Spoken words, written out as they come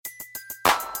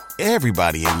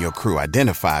Everybody in your crew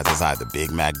identifies as either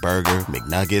Big Mac Burger,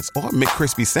 McNuggets, or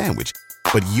McCrispy Sandwich.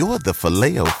 But you're the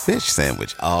Filet-O-Fish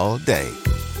Sandwich all day.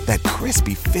 That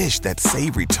crispy fish, that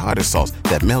savory tartar sauce,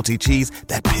 that melty cheese,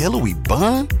 that pillowy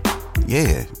bun.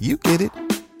 Yeah, you get it.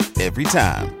 Every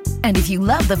time. And if you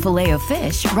love the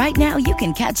Filet-O-Fish, right now you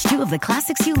can catch two of the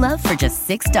classics you love for just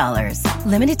 $6.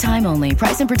 Limited time only.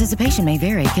 Price and participation may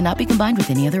vary. Cannot be combined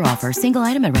with any other offer. Single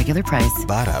item at regular price.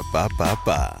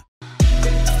 Ba-da-ba-ba-ba.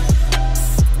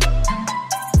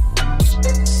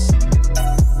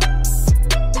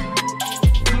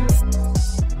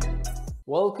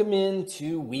 Welcome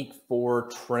into week 4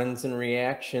 trends and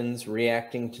reactions,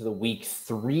 reacting to the week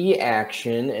 3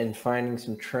 action and finding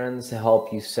some trends to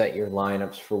help you set your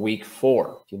lineups for week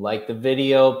 4. If you like the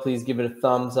video, please give it a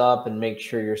thumbs up and make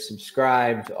sure you're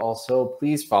subscribed. Also,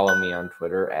 please follow me on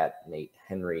Twitter at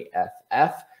NateHenryFF.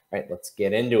 All right, let's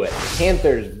get into it.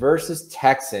 Panthers versus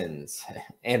Texans,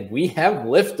 and we have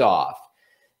liftoff.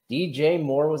 DJ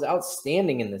Moore was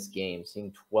outstanding in this game,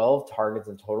 seeing 12 targets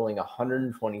and totaling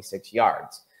 126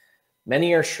 yards.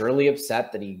 Many are surely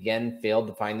upset that he again failed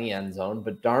to find the end zone,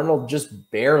 but Darnold just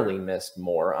barely missed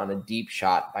Moore on a deep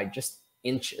shot by just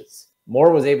inches.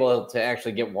 Moore was able to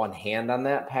actually get one hand on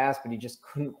that pass, but he just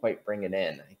couldn't quite bring it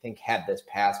in. I think had this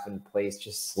pass been placed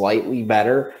just slightly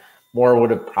better, Moore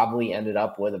would have probably ended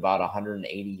up with about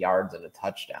 180 yards and a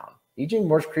touchdown. DJ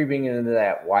Moore's creeping into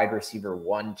that wide receiver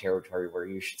 1 territory where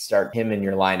you should start him in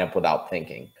your lineup without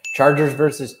thinking. Chargers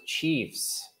versus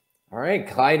Chiefs. All right,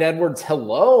 Clyde Edwards,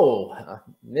 hello.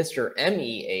 Mr.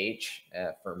 MEH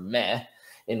for meh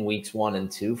in weeks 1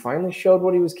 and 2 finally showed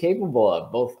what he was capable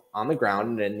of, both on the ground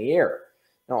and in the air.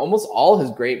 Now, almost all his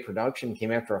great production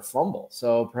came after a fumble,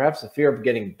 so perhaps the fear of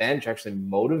getting benched actually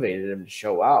motivated him to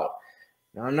show out.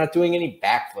 Now, I'm not doing any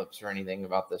backflips or anything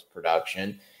about this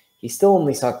production. He still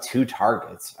only saw 2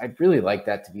 targets. I'd really like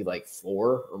that to be like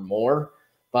 4 or more,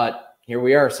 but here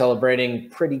we are celebrating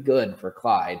pretty good for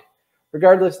Clyde.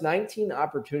 Regardless, 19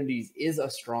 opportunities is a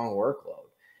strong workload,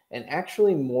 and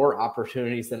actually more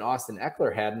opportunities than Austin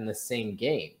Ekeler had in the same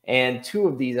game. And 2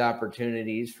 of these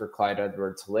opportunities for Clyde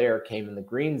Edwards-Helaire came in the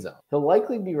green zone. He'll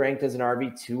likely be ranked as an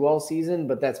RB2 all season,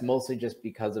 but that's mostly just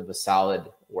because of a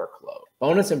solid workload.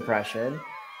 Bonus impression.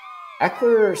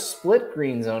 Ekeler split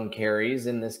green zone carries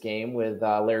in this game with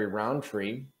Larry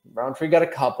Roundtree. Roundtree got a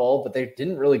couple, but they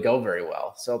didn't really go very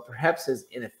well. So perhaps his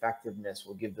ineffectiveness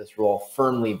will give this role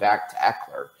firmly back to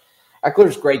Ekeler.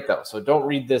 Eckler's great, though, so don't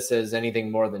read this as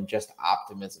anything more than just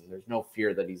optimism. There's no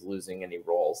fear that he's losing any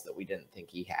roles that we didn't think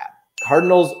he had.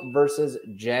 Cardinals versus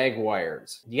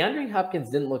Jaguars. DeAndre Hopkins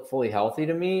didn't look fully healthy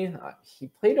to me. He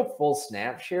played a full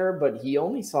snap share, but he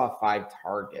only saw 5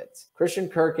 targets. Christian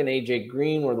Kirk and AJ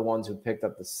Green were the ones who picked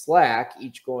up the slack,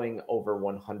 each going over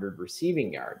 100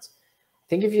 receiving yards. I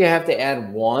think if you have to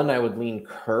add one, I would lean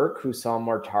Kirk, who saw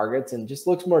more targets and just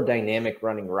looks more dynamic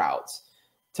running routes.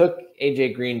 Took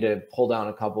AJ Green to pull down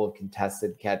a couple of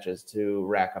contested catches to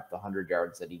rack up the 100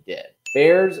 yards that he did.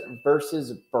 Bears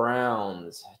versus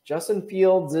Browns. Justin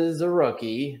Fields is a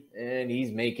rookie, and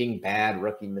he's making bad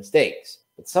rookie mistakes.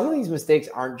 But some of these mistakes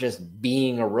aren't just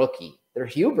being a rookie. They're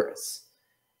hubris.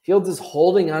 Fields is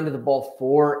holding onto the ball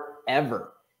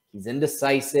forever. He's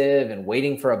indecisive and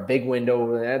waiting for a big window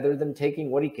rather than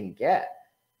taking what he can get.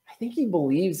 I think he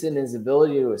believes in his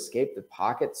ability to escape the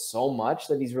pocket so much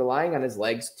that he's relying on his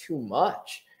legs too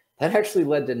much. That actually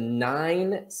led to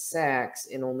 9 sacks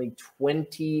in only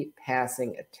 20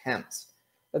 passing attempts.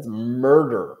 That's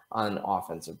murder on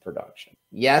offensive production.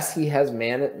 Yes, he has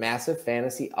massive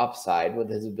fantasy upside with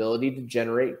his ability to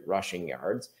generate rushing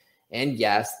yards. And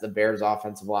yes, the Bears'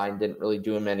 offensive line didn't really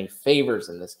do him any favors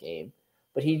in this game.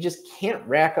 But he just can't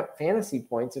rack up fantasy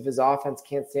points if his offense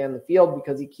can't stay on the field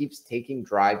because he keeps taking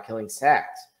drive-killing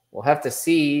sacks. We'll have to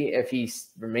see if he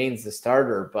remains the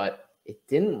starter, but it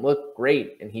didn't look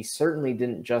great, and he certainly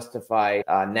didn't justify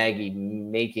Nagy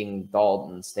making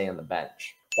Dalton stay on the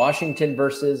bench. Washington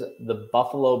versus the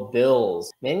Buffalo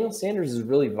Bills. Emmanuel Sanders is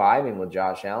really vibing with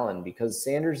Josh Allen because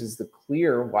Sanders is the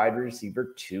clear wide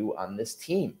receiver 2 on this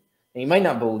team. And you might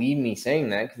not believe me saying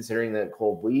that, considering that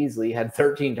Cole Beasley had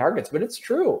 13 targets, but it's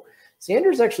true.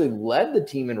 Sanders actually led the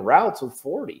team in routes with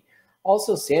 40.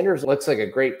 Also, Sanders looks like a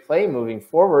great play moving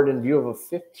forward in view of a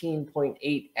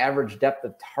 15.8 average depth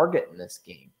of target in this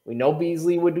game. We know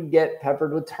Beasley would get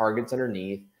peppered with targets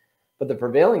underneath, but the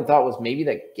prevailing thought was maybe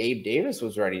that Gabe Davis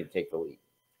was ready to take the lead.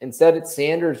 Instead, it's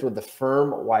Sanders with the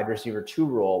firm wide receiver 2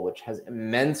 role, which has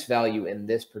immense value in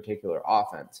this particular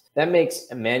offense. That makes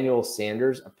Emmanuel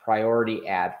Sanders a priority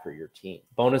add for your team.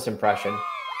 Bonus impression,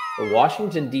 the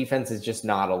Washington defense is just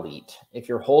not elite. If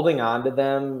you're holding on to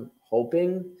them,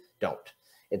 hoping, don't.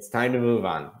 It's time to move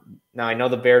on. Now, I know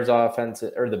the Bills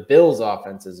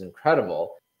offense is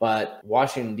incredible, but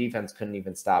Washington defense couldn't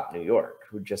even stop New York,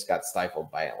 who just got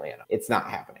stifled by Atlanta. It's not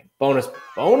happening. Bonus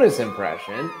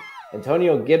impression.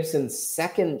 Antonio Gibson's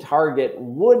second target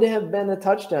would have been a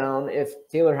touchdown if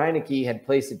Taylor Heinicke had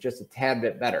placed it just a tad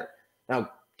bit better. Now,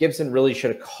 Gibson really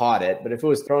should have caught it, but if it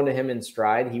was thrown to him in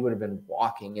stride, he would have been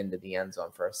walking into the end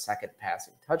zone for a second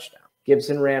passing touchdown.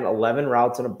 Gibson ran 11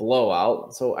 routes in a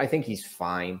blowout, so I think he's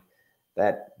fine.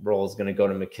 That role is going to go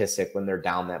to McKissick when they're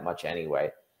down that much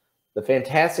anyway. The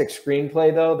fantastic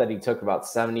screenplay, though, that he took about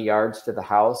 70 yards to the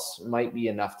house might be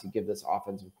enough to give this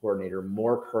offensive coordinator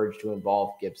more courage to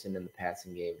involve Gibson in the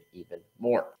passing game even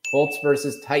more. Colts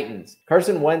versus Titans.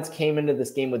 Carson Wentz came into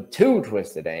this game with 2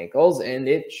 twisted ankles, and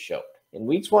it showed. In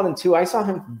weeks 1 and 2, I saw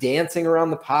him dancing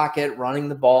around the pocket, running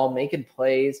the ball, making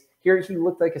plays. Here, he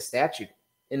looked like a statue.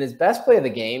 In his best play of the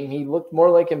game, he looked more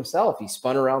like himself. He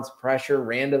spun around some pressure,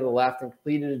 ran to the left, and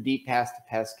completed a deep pass to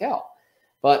Pascal.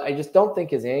 But I just don't think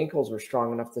his ankles were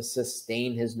strong enough to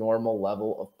sustain his normal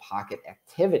level of pocket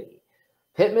activity.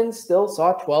 Pittman still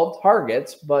saw 12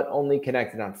 targets, but only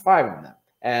connected on 5 of them.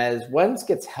 As Wentz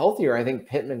gets healthier, I think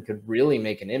Pittman could really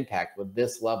make an impact with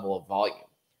this level of volume.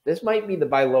 This might be the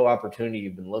buy low opportunity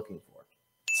you've been looking for.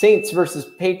 Saints versus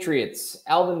Patriots.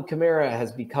 Alvin Kamara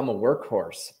has become a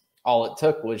workhorse. All it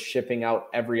took was shipping out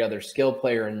every other skill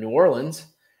player in New Orleans.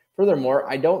 Furthermore,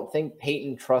 I don't think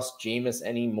Peyton trusts Jameis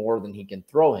any more than he can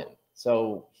throw him.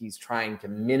 So he's trying to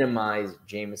minimize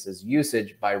Jameis's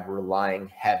usage by relying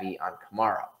heavy on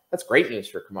Kamara. That's great news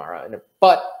for Kamara.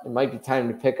 But it might be time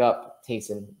to pick up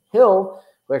Taysom Hill,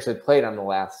 who actually played on the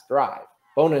last drive.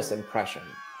 Bonus impression.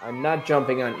 I'm not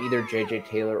jumping on either J.J.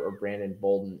 Taylor or Brandon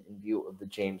Bolden in view of the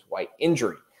James White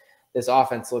injury. This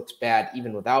offense looks bad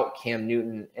even without Cam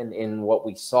Newton, and in what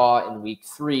we saw in week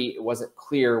 3, it wasn't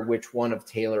clear which one of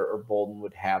Taylor or Bolden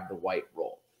would have the White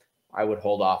role. I would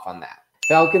hold off on that.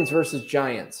 Falcons versus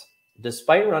Giants.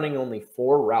 Despite running only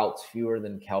 4 routes fewer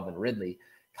than Calvin Ridley,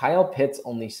 Kyle Pitts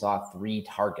only saw 3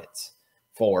 targets.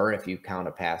 4 if you count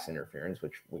a pass interference,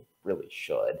 which we really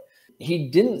should. He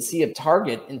didn't see a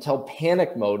target until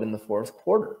panic mode in the 4th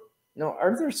quarter. Now,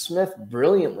 Arthur Smith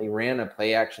brilliantly ran a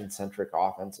play-action-centric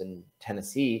offense in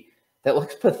Tennessee that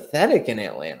looks pathetic in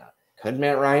Atlanta. Could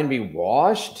Matt Ryan be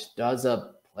washed? Does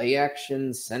a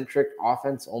play-action-centric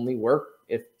offense only work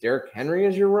if Derrick Henry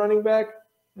is your running back?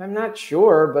 I'm not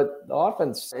sure, but the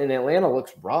offense in Atlanta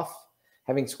looks rough,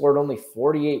 having scored only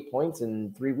 48 points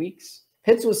in 3 weeks.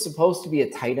 Pitts was supposed to be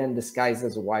a tight end disguised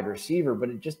as a wide receiver, but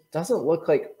it just doesn't look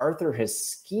like Arthur has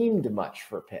schemed much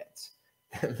for Pitts.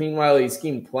 Meanwhile, he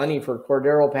schemed plenty for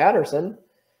Cordero Patterson.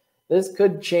 This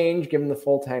could change given the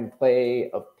full-time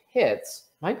play of Pitts.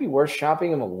 Might be worth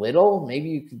shopping him a little. Maybe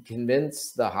you could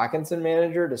convince the Hawkinson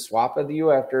manager to swap with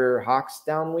you after Hawk's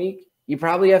down week. You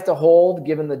probably have to hold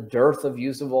given the dearth of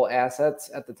usable assets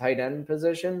at the tight end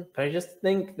position. But I just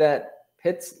think that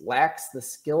Pitts lacks the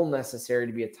skill necessary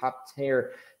to be a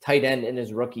top-tier tight end in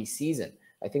his rookie season.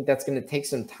 I think that's going to take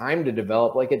some time to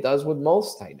develop like it does with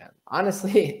most tight ends.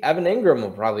 Honestly, Evan Ingram will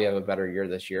probably have a better year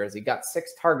this year as he got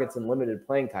 6 targets and limited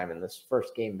playing time in this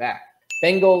first game back.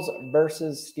 Bengals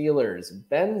versus Steelers.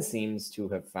 Ben seems to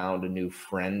have found a new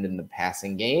friend in the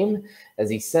passing game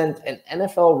as he sent an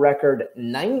NFL record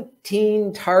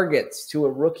 19 targets to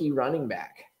a rookie running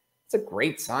back. It's a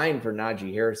great sign for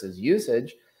Najee Harris's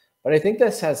usage, but I think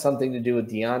this has something to do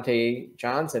with Deontay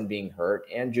Johnson being hurt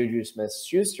and Juju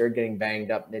Smith-Schuster getting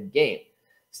banged up mid-game.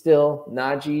 Still,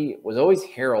 Najee was always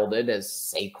heralded as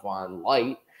Saquon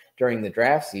Light during the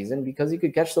draft season because he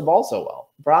could catch the ball so well.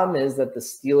 The problem is that the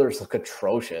Steelers look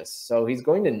atrocious, so he's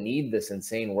going to need this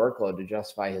insane workload to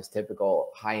justify his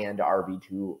typical high-end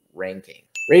RB2 ranking.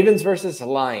 Ravens versus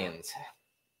Lions.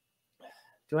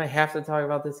 Do I have to talk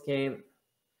about this game?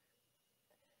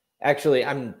 Actually,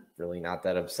 I'm really not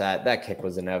that upset. That kick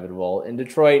was inevitable. In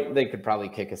Detroit, they could probably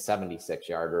kick a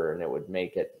 76-yarder and it would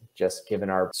make it. Just given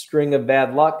our string of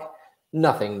bad luck,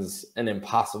 nothing's an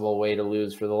impossible way to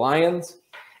lose for the Lions.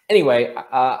 Anyway,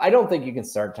 I don't think you can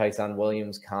start Tyson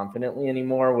Williams confidently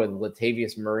anymore with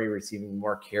Latavius Murray receiving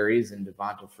more carries and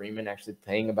Devonta Freeman actually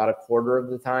playing about a quarter of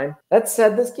the time. That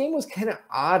said, this game was kind of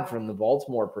odd from the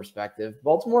Baltimore perspective.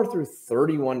 Baltimore threw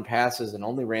 31 passes and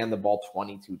only ran the ball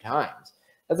 22 times.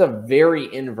 That's a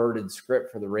very inverted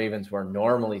script for the Ravens, who are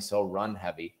normally so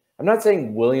run-heavy. I'm not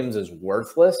saying Williams is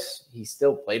worthless. He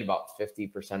still played about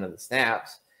 50% of the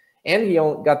snaps, and he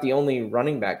got the only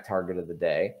running back target of the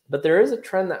day. But there is a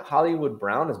trend that Hollywood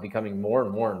Brown is becoming more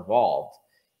and more involved,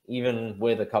 even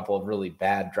with a couple of really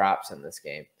bad drops in this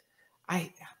game.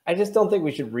 I just don't think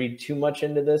we should read too much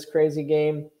into this crazy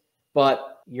game.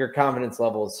 but your confidence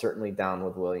level is certainly down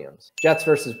with Williams. Jets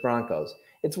versus Broncos.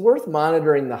 It's worth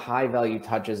monitoring the high-value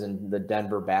touches in the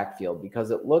Denver backfield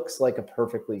because it looks like a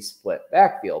perfectly split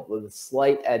backfield with a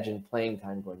slight edge in playing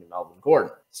time going to Melvin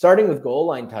Gordon. Starting with goal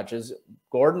line touches,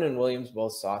 Gordon and Williams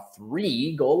both saw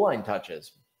 3 goal line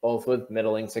touches, both with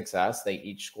middling success. They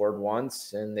each scored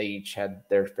once, and they each had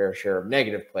their fair share of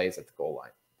negative plays at the goal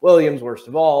line. Williams, worst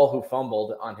of all, who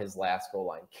fumbled on his last goal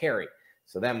line carry,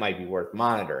 so that might be worth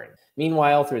monitoring.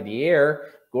 Meanwhile, through the air,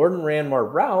 Gordon ran more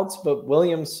routes, but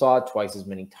Williams saw twice as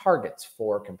many targets,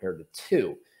 4 compared to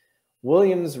 2.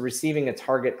 Williams receiving a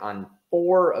target on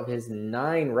 4 of his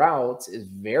 9 routes is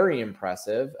very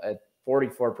impressive, a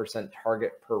 44%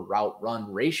 target per route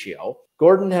run ratio.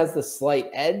 Gordon has the slight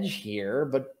edge here,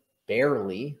 but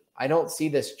barely. I don't see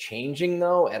this changing,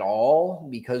 though, at all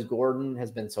because Gordon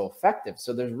has been so effective.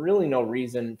 So there's really no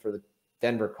reason for the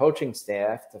Denver coaching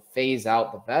staff to phase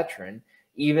out the veteran,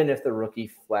 even if the rookie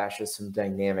flashes some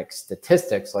dynamic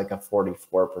statistics like a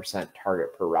 44%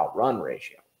 target per route run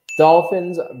ratio.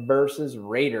 Dolphins versus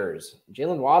Raiders.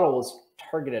 Jalen Waddle was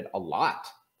targeted a lot,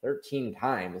 13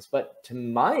 times, but to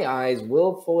my eyes,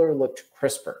 Will Fuller looked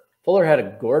crisper. Fuller had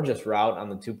a gorgeous route on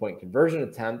the 2-point conversion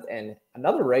attempt and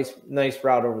another nice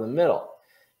route over the middle.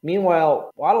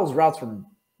 Meanwhile, Waddle's routes were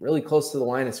really close to the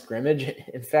line of scrimmage.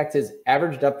 In fact, his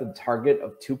average depth of target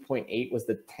of 2.8 was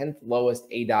the 10th lowest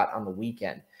ADOT on the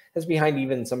weekend. That's behind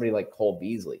even somebody like Cole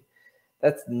Beasley.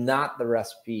 That's not the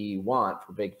recipe you want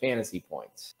for big fantasy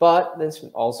points. But this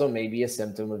also may be a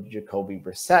symptom of Jacoby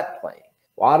Brissett playing.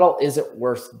 Waddle isn't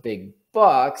worth big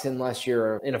bucks unless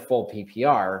you're in a full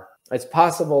PPR. It's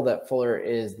possible that Fuller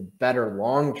is the better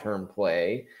long-term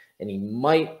play, and he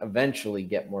might eventually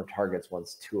get more targets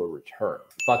once Tua returns.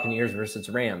 Buccaneers versus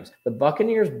Rams. The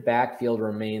Buccaneers' backfield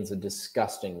remains a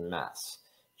disgusting mess.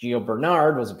 Gio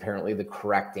Bernard was apparently the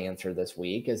correct answer this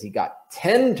week as he got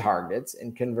 10 targets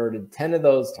and converted 10 of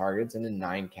those targets into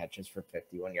 9 catches for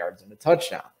 51 yards and a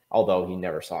touchdown, although he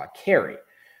never saw a carry.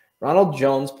 Ronald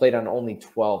Jones played on only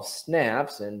 12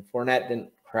 snaps, and Fournette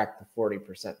didn't crack the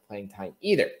 40% playing time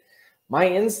either. My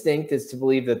instinct is to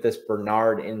believe that this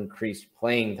Bernard increased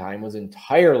playing time was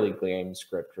entirely game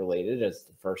script related, as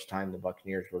the first time the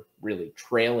Buccaneers were really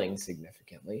trailing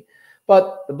significantly.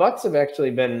 But the Bucs have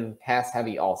actually been pass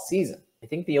heavy all season. I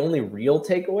think the only real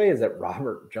takeaway is that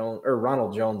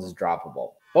Ronald Jones is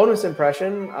droppable. Bonus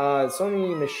impression,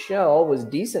 Sony Michel was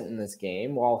decent in this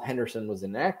game while Henderson was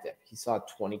inactive. He saw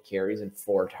 20 carries and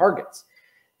 4 targets.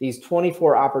 These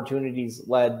 24 opportunities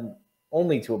led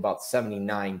only to about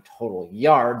 79 total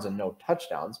yards and no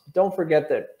touchdowns. But don't forget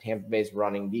that Tampa Bay's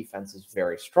running defense is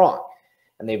very strong,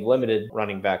 and they've limited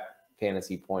running back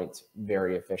fantasy points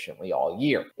very efficiently all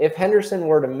year. If Henderson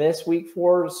were to miss week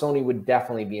 4, Sony would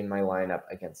definitely be in my lineup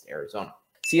against Arizona.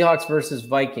 Seahawks versus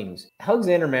Vikings.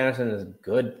 Alexander Mattison is a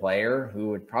good player who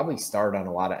would probably start on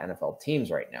a lot of NFL teams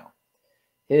right now.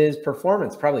 His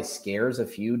performance probably scares a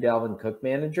few Dalvin Cook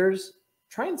managers.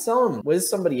 Try and sell him with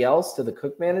somebody else to the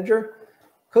Cook manager.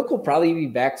 Cook will probably be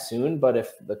back soon, but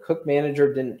if the Cook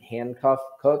manager didn't handcuff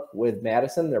Cook with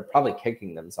Madison, they're probably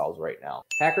kicking themselves right now.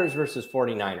 Packers versus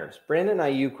 49ers. Brandon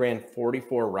Ayuk ran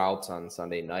 44 routes on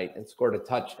Sunday night and scored a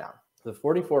touchdown. The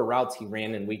 44 routes he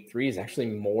ran in week 3 is actually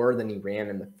more than he ran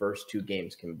in the first 2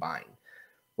 games combined.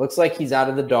 Looks like he's out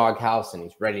of the doghouse and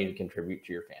he's ready to contribute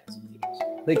to your fantasy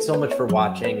teams. Thanks so much for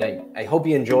watching. I hope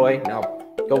you enjoy. Now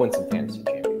go win some fantasy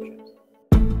championships.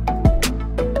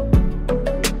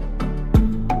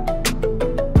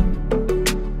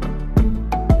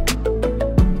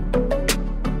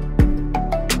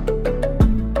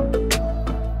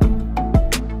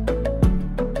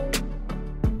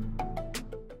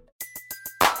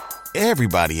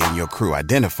 Everybody in your crew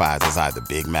identifies as either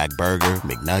Big Mac Burger,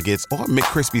 McNuggets, or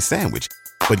McCrispy Sandwich.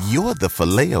 But you're the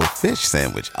Filet-O-Fish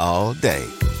Sandwich all day.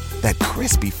 That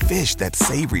crispy fish, that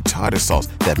savory tartar sauce,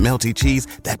 that melty cheese,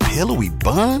 that pillowy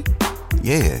bun.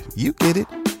 Yeah, you get it.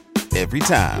 Every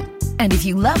time. And if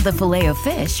you love the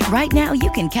Filet-O-Fish, right now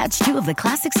you can catch 2 of the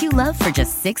classics you love for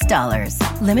just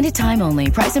 $6. Limited time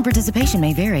only. Price and participation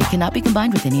may vary. Cannot be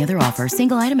combined with any other offer.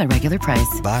 Single item at regular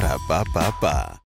price. Ba-da-ba-ba-ba.